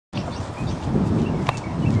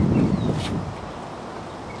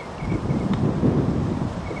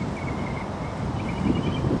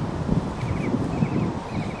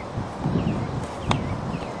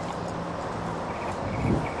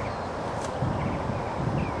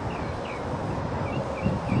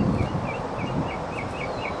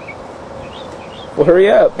Well, hurry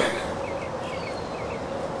up.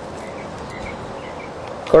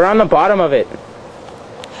 Go around the bottom of it.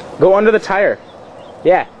 Go under the tire.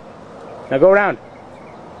 Yeah. Now go around.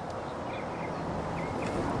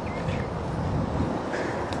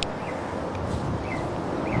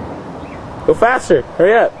 Go faster.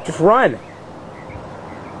 Hurry up. Just run.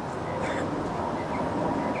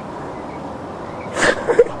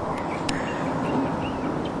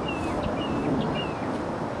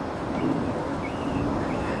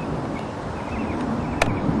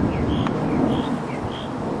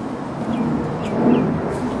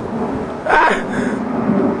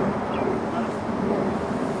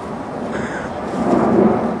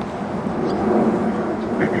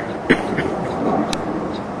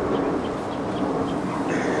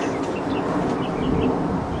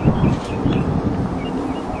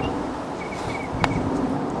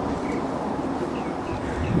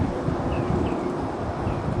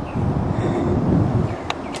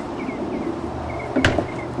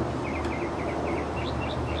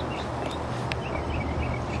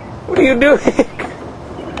 What are you doing?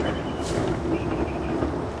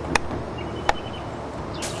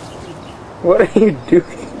 What are you doing?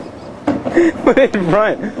 Put it in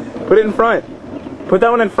front. Put it in front. Put that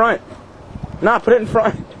one in front. Nah, put it in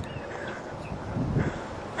front.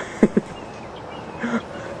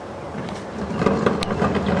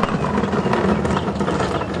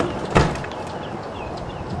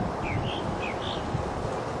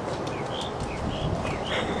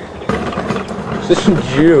 This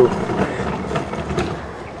Jew.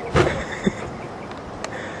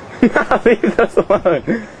 Nah, leave those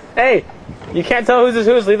alone. Hey, you can't tell who's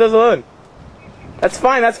whose. Leave those alone. That's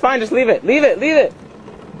fine. That's fine. Just leave it. Leave it. Leave it.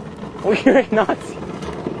 Oh, you're a Nazi.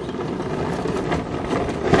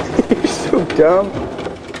 You're so dumb.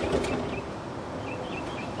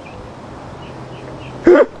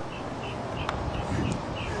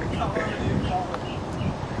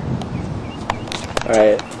 All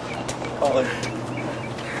right.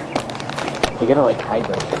 You gotta like hide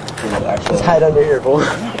them. Just hide under here, boy.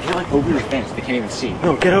 You're like over your fence. They can't even see.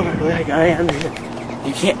 No, get over. Like, I am under here.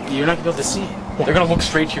 You can't. You're not gonna be able to see it. Yeah. They're gonna look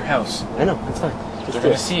straight to your house. I know. That's fine. Just They're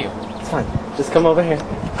gonna see you. It's fine. Just come over here.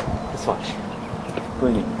 Just watch.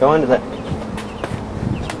 Go under that.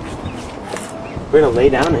 We're gonna lay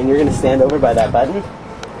down, and you're gonna stand over by that button.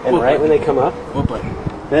 And what right button? when they come up, What button?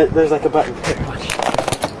 there's like a button. Here, watch.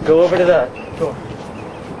 Go over to the door.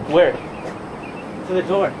 Where? To the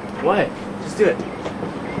door. What? Just do it.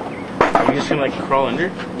 Are you just gonna like crawl under?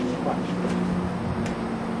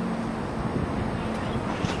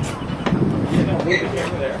 Leave it here,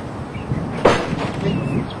 there.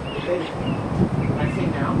 I say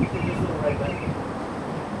now, this is the right button.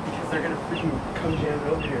 Because they're gonna freaking come jam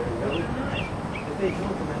over here. If they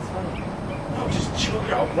don't, then that's fine. No, just chill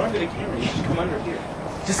here. I'll run to the camera. You just come under here.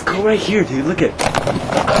 Just go right here, dude. Look at.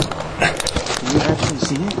 Can you actually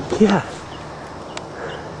see it? Yeah.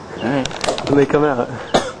 Alright. When they come out.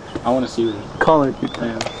 I wanna see them. Call it.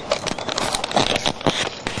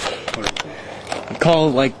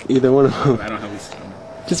 Call like either one of them. I don't have this.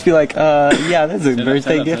 Just be like, yeah, that's a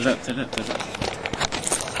birthday gift. Set up.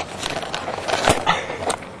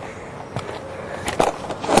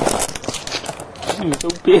 I'm so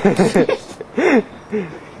pissed.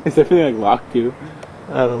 It's definitely like locked too.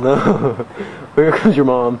 I don't know. Where comes your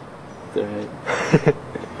mom? It's alright.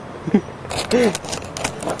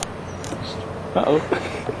 Uh-oh.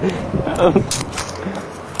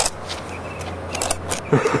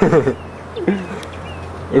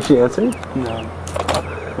 Is she answering? No.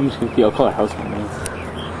 I'm just gonna I'll call her housemate now.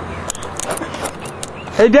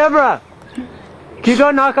 Hey, Deborah! Can you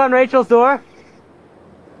go knock on Rachel's door?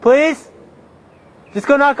 Please? Just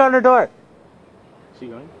go knock on her door. Is she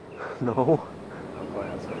going? No. I'll call her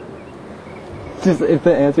housemate. Just if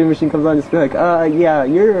the answering machine comes on, just be like, yeah,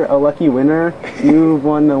 you're a lucky winner. You've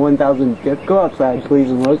won the 1,000 gift. Go outside, please,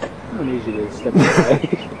 and look. I don't need you to step aside.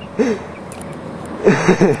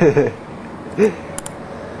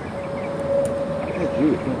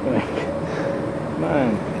 Come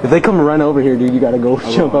on. If they come run over here, dude, you gotta go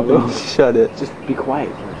jump up and shut it. Just be quiet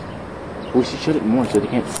first. We should shut it more so they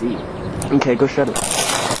can't see. Okay, go shut it.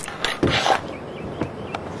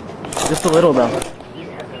 Just a little, though.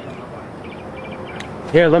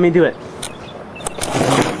 Here, let me do it.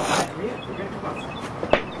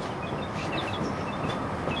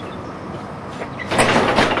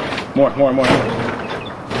 More.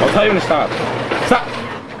 I'll tell you when to stop. Stop!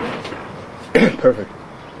 Perfect.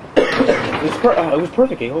 It was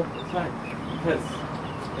perfect, a-hole. It's fine. Because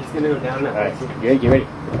it's gonna go down that way. Alright, get ready.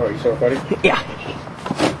 Oh, are you still recording? Yeah.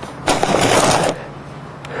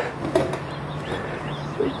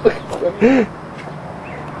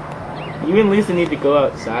 You and Lisa need to go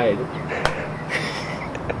outside.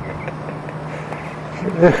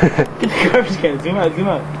 Get the garbage can. Zoom out.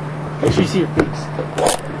 Make sure you see your face.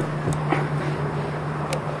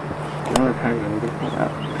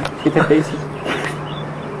 Get the face.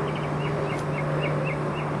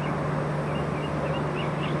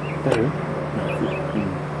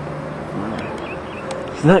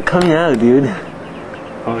 It's not coming out, dude.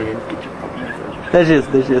 Oh, yeah. That's just.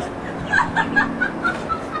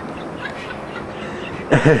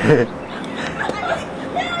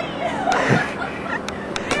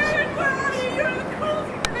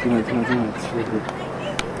 Come on. It's right here.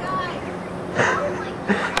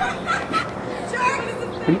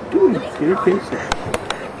 What are you doing? Get your face up.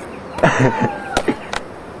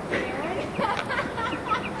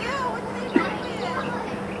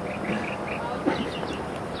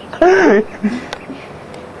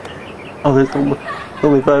 Oh, there's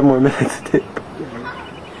only 5 more minutes to tape.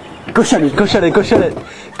 Go shut it!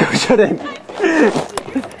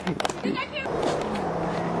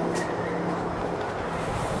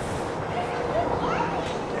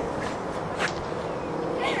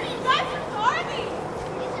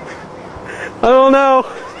 I don't know.